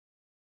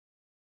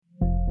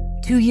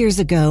2 years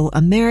ago,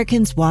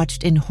 Americans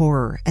watched in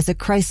horror as a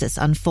crisis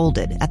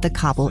unfolded at the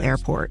Kabul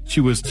airport.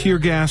 She was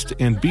tear-gassed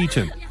and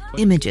beaten.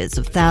 Images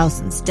of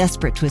thousands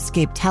desperate to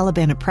escape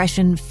Taliban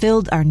oppression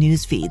filled our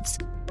news feeds.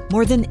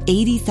 More than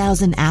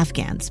 80,000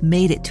 Afghans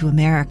made it to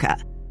America.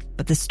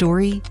 But the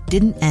story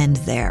didn't end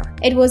there.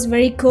 It was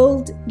very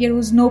cold. There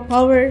was no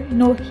power,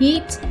 no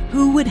heat.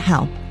 Who would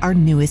help our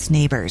newest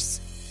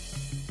neighbors?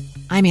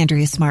 I'm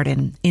Andrea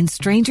Smartin. In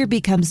Stranger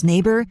Becomes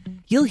Neighbor,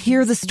 you'll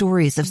hear the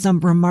stories of some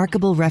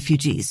remarkable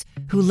refugees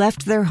who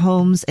left their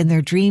homes and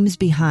their dreams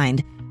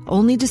behind,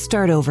 only to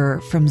start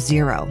over from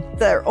zero.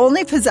 Their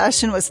only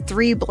possession was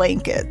 3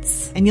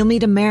 blankets. And you'll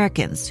meet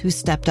Americans who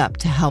stepped up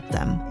to help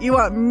them. You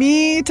want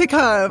me to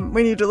come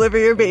when you deliver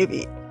your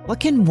baby. What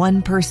can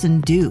one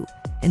person do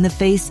in the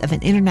face of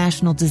an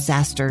international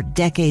disaster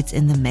decades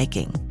in the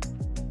making?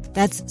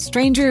 That's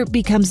Stranger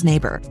Becomes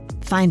Neighbor.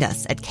 Find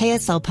us at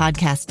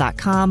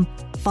kslpodcast.com.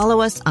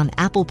 Follow us on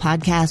Apple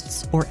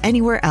Podcasts or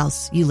anywhere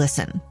else you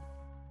listen.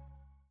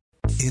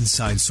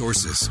 Inside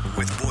Sources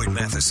with Boyd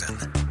Matheson.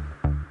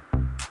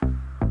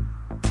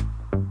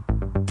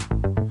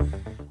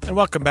 And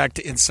welcome back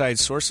to Inside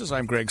Sources.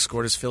 I'm Greg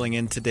Skordas filling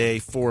in today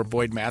for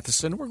Boyd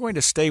Matheson. We're going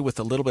to stay with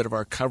a little bit of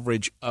our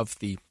coverage of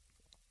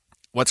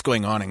what's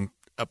going on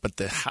up at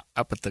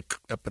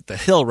the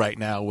Hill right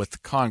now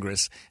with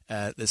Congress.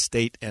 The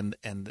state and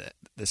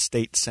the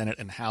state Senate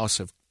and House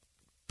have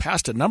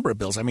passed a number of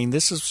bills. I mean,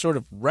 this is sort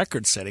of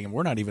record-setting, and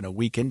we're not even a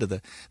week into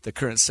the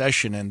current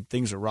session, and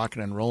things are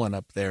rocking and rolling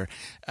up there.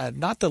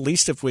 Not the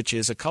least of which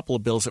is a couple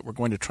of bills that we're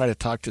going to try to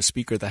talk to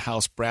Speaker of the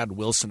House, Brad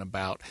Wilson,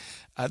 about.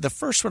 The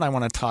first one I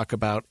want to talk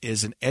about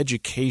is an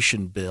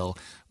education bill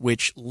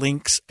which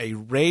links a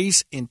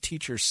raise in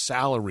teacher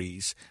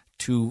salaries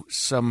to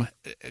some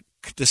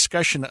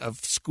discussion of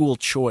school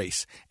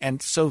choice.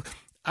 And so,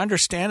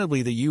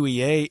 understandably, the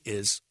UEA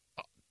is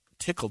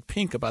tickled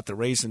pink about the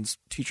raise in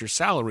teacher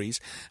salaries,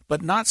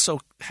 but not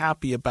so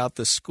happy about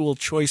the school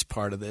choice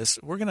part of this.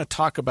 We're going to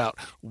talk about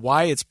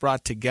why it's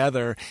brought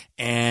together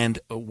and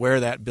where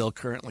that bill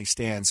currently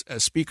stands.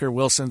 Speaker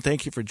Wilson,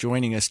 thank you for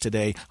joining us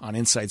today on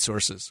Inside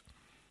Sources.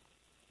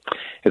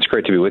 It's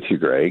great to be with you,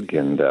 Greg,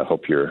 and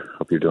hope you're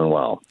doing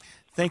well.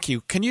 Thank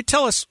you. Can you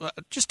tell us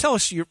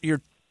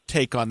your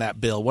take on that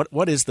bill?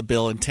 What is the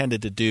bill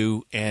intended to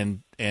do,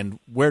 and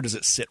where does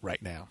it sit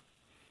right now?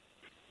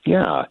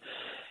 Yeah.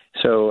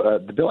 So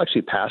the bill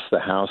actually passed the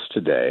House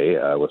today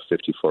with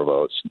 54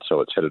 votes, and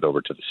so it's headed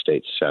over to the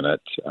state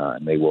Senate,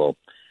 and they will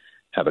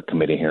have a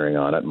committee hearing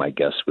on it. My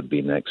guess would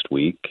be next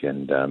week,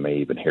 and may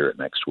even hear it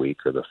next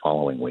week or the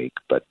following week.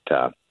 But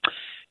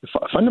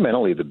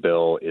fundamentally, the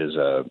bill is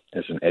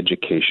an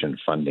education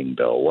funding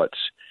bill. What's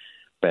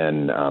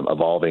been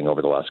evolving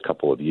over the last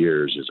couple of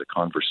years is a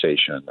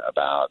conversation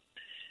about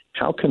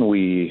how can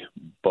we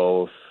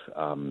both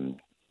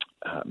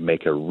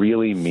make a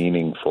really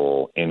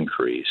meaningful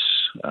increase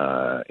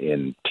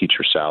in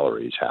teacher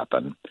salaries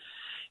happen,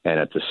 and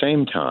at the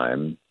same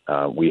time,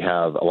 we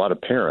have a lot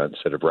of parents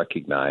that have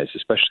recognized,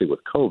 especially with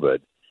COVID,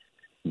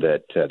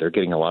 that they're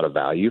getting a lot of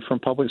value from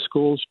public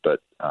schools,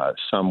 but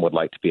some would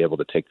like to be able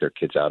to take their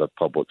kids out of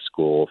public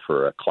school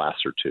for a class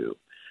or two,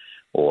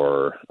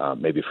 or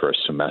maybe for a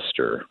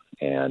semester,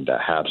 and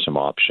have some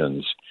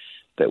options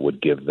that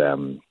would give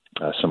them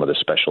some of the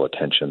special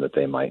attention that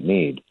they might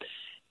need.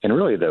 And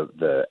really,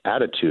 the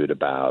attitude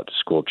about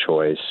school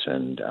choice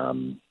and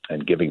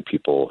giving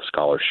people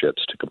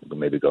scholarships to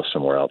maybe go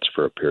somewhere else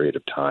for a period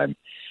of time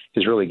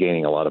is really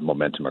gaining a lot of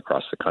momentum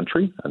across the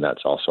country, and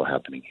that's also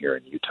happening here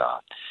in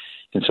Utah.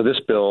 And so this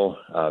bill,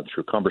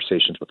 through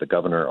conversations with the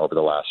governor over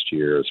the last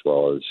year, as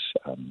well as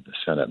the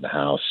Senate and the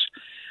House,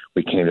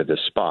 we came to this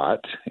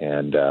spot,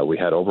 and we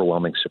had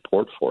overwhelming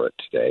support for it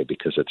today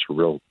because it's a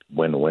real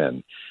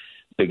win-win.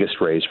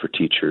 Biggest raise for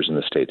teachers in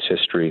the state's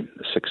history,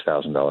 a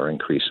 $6,000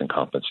 increase in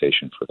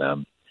compensation for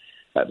them,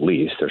 at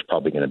least. There's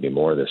probably going to be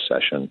more this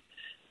session,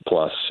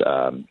 plus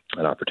an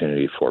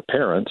opportunity for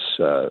parents,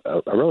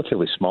 a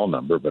relatively small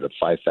number, but of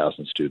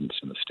 5,000 students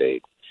in the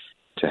state,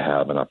 to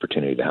have an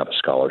opportunity to have a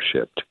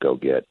scholarship to go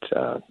get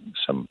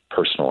some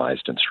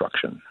personalized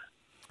instruction.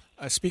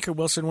 Speaker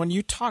Wilson, when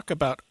you talk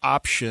about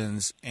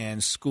options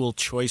and school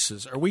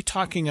choices, are we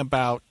talking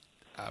about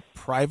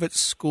private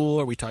school?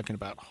 Are we talking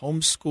about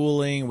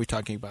homeschooling? Are we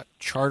talking about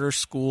charter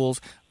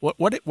schools?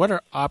 What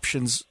are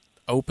options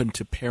open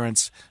to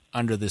parents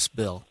under this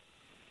bill?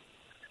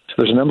 So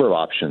there's a number of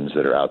options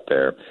that are out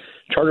there.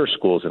 Charter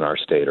schools in our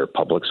state are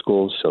public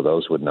schools, so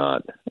those would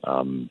not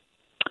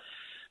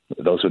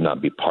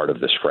be part of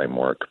this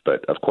framework.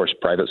 But of course,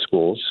 private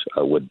schools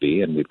would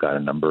be, and we've got a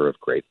number of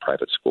great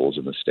private schools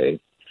in the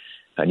state.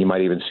 And you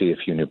might even see a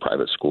few new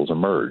private schools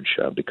emerge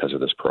because of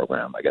this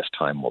program. I guess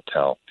time will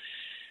tell.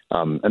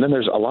 And then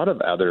there's a lot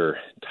of other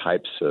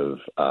types of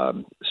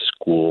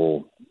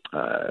schools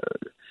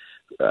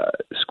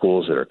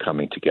that are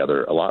coming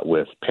together, a lot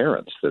with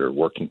parents that are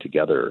working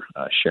together,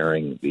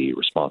 sharing the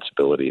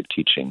responsibility of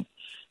teaching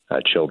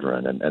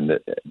children. And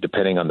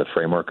depending on the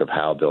framework of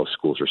how those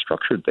schools are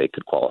structured, they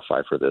could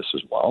qualify for this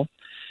as well.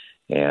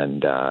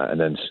 And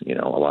then,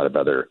 a lot of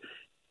other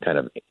kind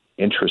of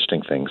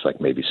interesting things like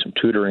maybe some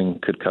tutoring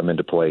could come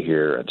into play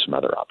here and some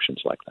other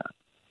options like that.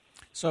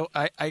 So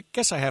I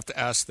guess I have to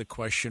ask the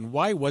question,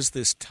 why was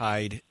this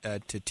tied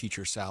to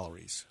teacher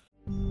salaries?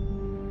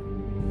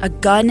 A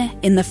gun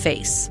in the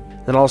face.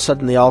 Then all of a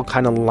sudden they all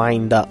kind of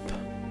lined up.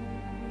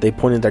 They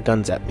pointed their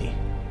guns at me.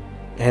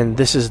 And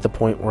this is the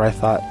point where I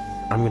thought,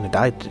 I'm going to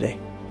die today.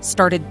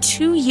 Started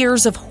 2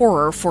 years of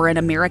horror for an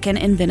American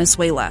in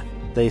Venezuela.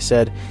 They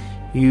said,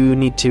 you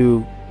need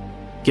to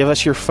give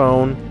us your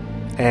phone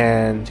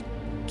and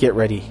get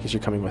ready because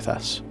you're coming with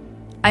us.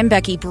 I'm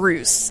Becky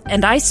Bruce,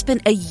 and I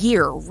spent a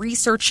year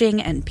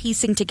researching and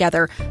piecing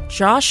together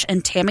Josh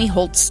and Tammy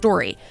Holt's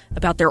story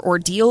about their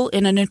ordeal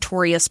in a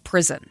notorious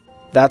prison.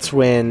 That's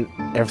when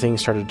everything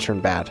started to turn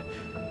bad.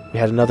 We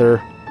had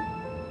another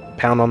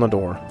pound on the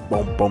door.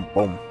 Boom, boom,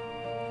 boom.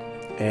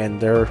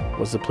 And there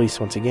was the police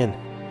once again.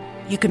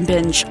 You can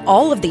binge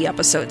all of the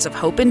episodes of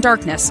Hope in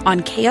Darkness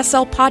on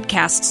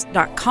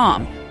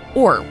KSLPodcasts.com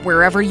or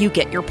wherever you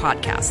get your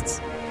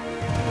podcasts.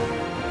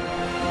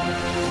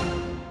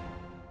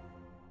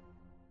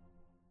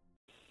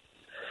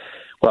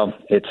 Well,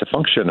 it's a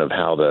function of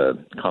how the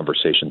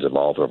conversations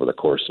evolved over the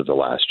course of the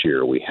last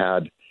year. We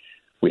had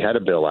a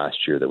bill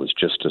last year that was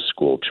just a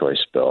school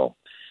choice bill,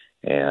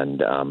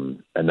 and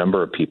a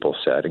number of people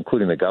said,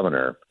 including the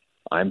governor,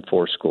 I'm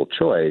for school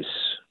choice,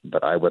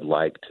 but I would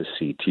like to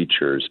see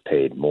teachers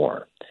paid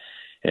more.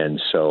 And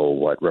so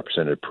what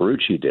Representative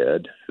Perucci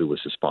did, who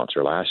was the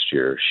sponsor last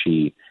year,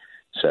 she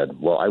said,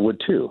 well, I would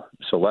too.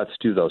 So let's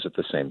do those at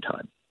the same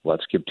time.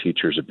 Let's give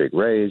teachers a big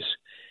raise.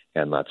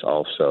 And let's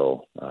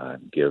also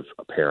give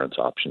parents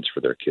options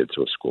for their kids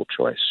with school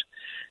choice.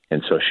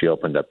 And so she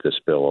opened up this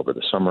bill over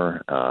the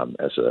summer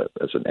as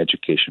an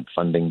education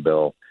funding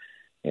bill,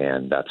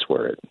 and that's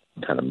where it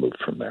kind of moved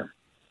from there.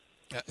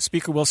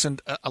 Speaker Wilson,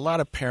 a lot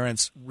of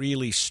parents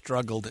really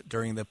struggled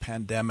during the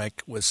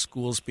pandemic with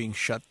schools being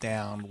shut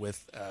down,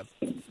 with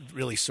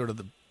really sort of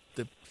the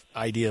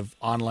idea of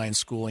online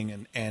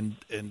schooling and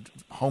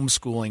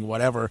homeschooling,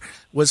 whatever.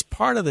 Was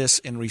part of this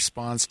in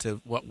response to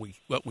what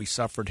we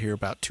suffered here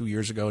about 2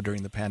 years ago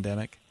during the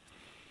pandemic?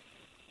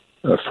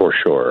 For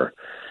sure.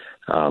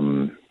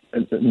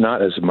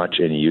 Not as much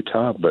in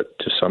Utah, but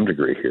to some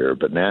degree here,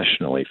 but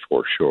nationally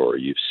for sure.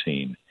 You've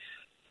seen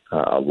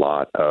a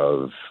lot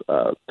of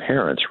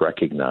parents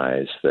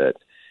recognize that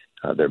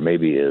there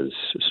maybe is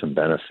some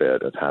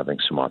benefit of having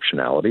some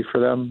optionality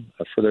for them,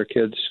 for their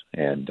kids,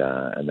 and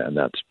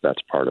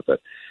that's part of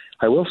it.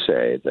 I will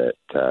say that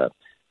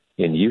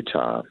in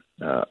Utah,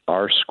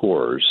 our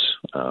scores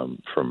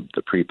from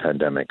the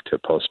pre-pandemic to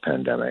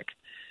post-pandemic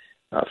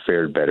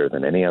fared better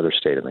than any other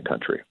state in the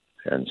country,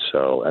 and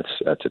so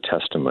that's a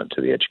testament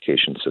to the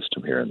education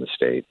system here in the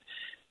state.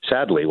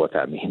 Sadly, what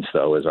that means,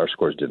 though, is our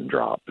scores didn't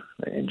drop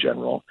in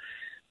general.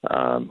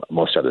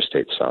 Most other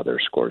states saw their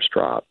scores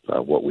drop.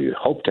 What we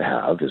hope to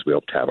have is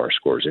our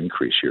scores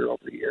increase year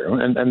over year,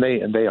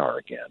 and they are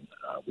again.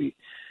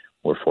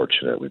 We're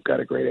fortunate; we've got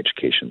a great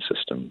education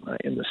system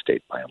in the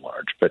state by and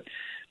large. But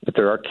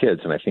there are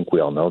kids, and I think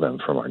we all know them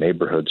from our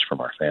neighborhoods, from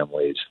our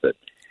families, that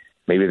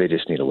maybe they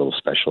just need a little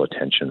special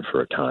attention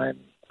for a time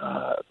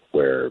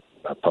where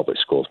public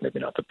schools maybe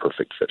not the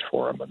perfect fit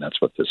for them, and that's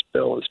what this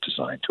bill is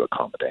designed to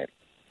accommodate.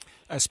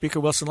 Speaker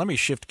Wilson, let me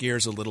shift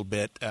gears a little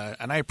bit,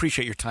 and I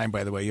appreciate your time,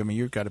 by the way. I mean,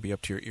 you've got to be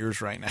up to your ears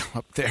right now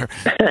up there,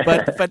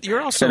 but you're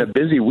also it's been a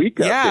busy week.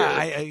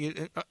 Yeah,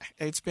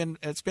 it's been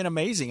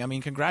amazing. I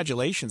mean,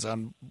 congratulations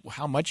on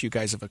how much you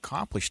guys have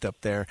accomplished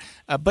up there.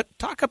 But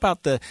talk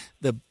about the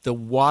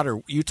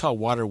Utah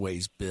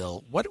Waterways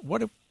bill.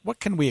 What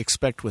can we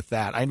expect with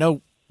that? I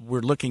know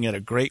we're looking at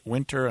a great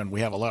winter and we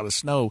have a lot of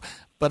snow,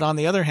 but on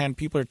the other hand,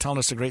 people are telling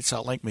us the Great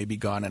Salt Lake may be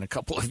gone in a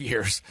couple of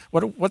years.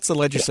 What's the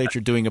legislature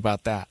doing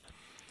about that?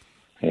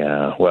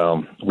 Yeah,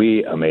 well,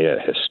 we made a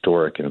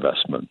historic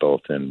investment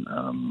both in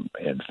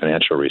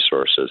financial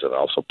resources and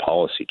also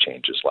policy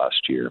changes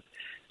last year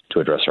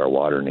to address our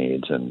water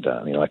needs. And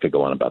I could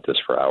go on about this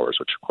for hours,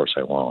 which of course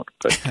I won't.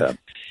 But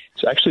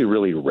it's actually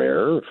really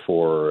rare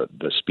for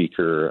the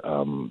speaker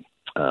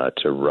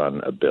to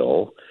run a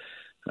bill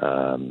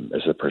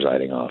as the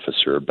presiding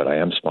officer. But I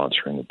am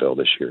sponsoring a bill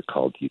this year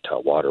called Utah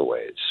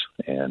Waterways,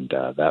 and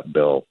that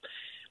bill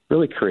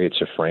really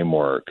creates a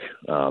framework.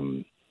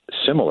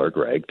 Similar,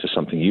 Greg, to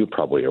something you're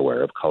probably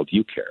aware of called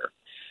UCare,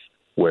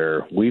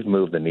 where we've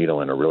moved the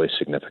needle in a really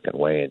significant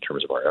way in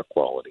terms of our air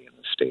quality in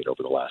the state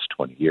over the last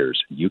 20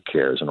 years.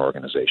 UCare is an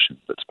organization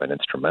that's been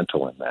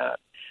instrumental in that,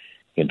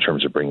 in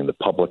terms of bringing the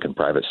public and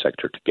private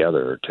sector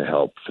together to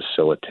help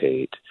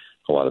facilitate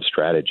a lot of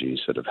strategies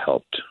that have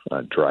helped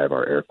drive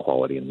our air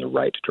quality in the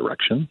right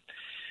direction.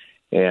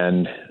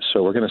 And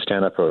so we're going to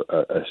stand up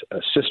a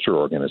sister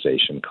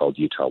organization called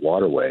Utah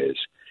Waterways,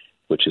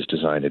 which is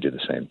designed to do the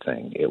same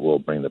thing. It will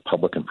bring the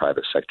public and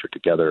private sector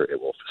together.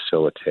 It will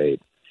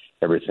facilitate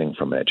everything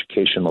from an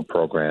educational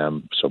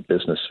program so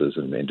businesses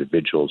and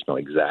individuals know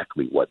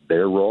exactly what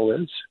their role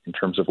is in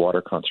terms of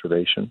water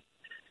conservation.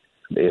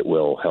 It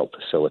will help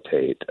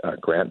facilitate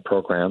grant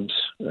programs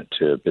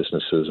to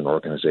businesses and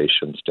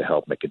organizations to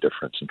help make a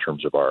difference in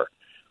terms of our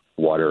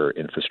water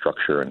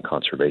infrastructure and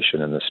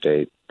conservation in the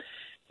state.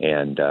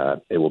 And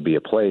it will be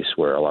a place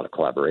where a lot of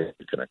collaboration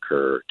can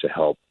occur to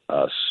help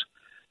us,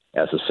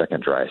 as the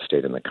second driest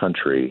state in the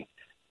country,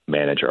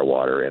 manage our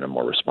water in a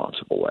more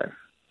responsible way.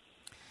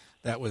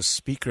 That was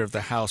Speaker of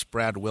the House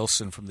Brad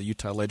Wilson from the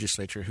Utah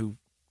legislature, who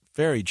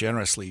very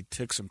generously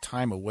took some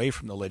time away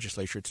from the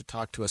legislature to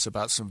talk to us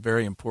about some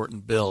very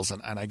important bills.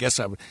 And I guess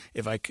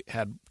if I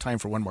had time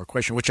for one more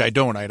question, which I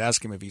don't, I'd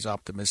ask him if he's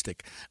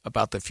optimistic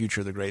about the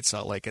future of the Great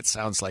Salt Lake. It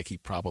sounds like he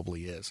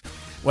probably is.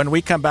 When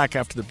we come back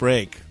after the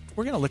break,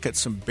 we're going to look at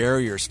some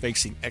barriers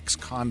facing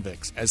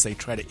ex-convicts as they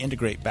try to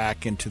integrate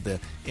back into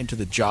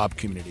the job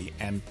community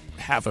and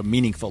have a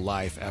meaningful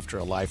life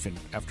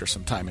after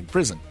some time in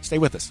prison. Stay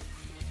with us.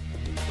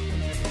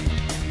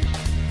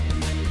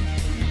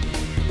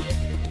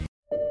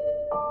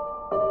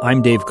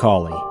 I'm Dave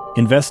Cawley,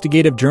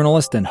 investigative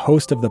journalist and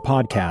host of the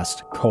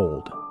podcast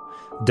Cold.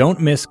 Don't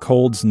miss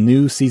Cold's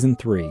new Season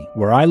 3,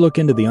 where I look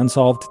into the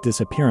unsolved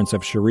disappearance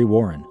of Cherie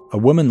Warren, a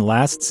woman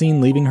last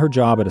seen leaving her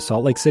job at a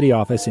Salt Lake City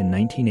office in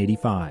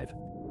 1985.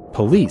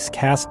 Police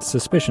cast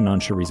suspicion on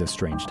Cherie's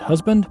estranged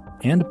husband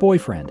and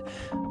boyfriend,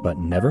 but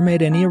never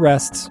made any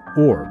arrests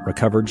or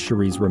recovered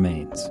Cherie's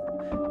remains.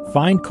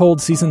 Find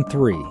Cold Season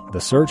 3,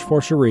 The Search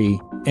for Cherie,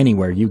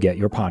 anywhere you get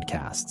your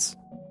podcasts.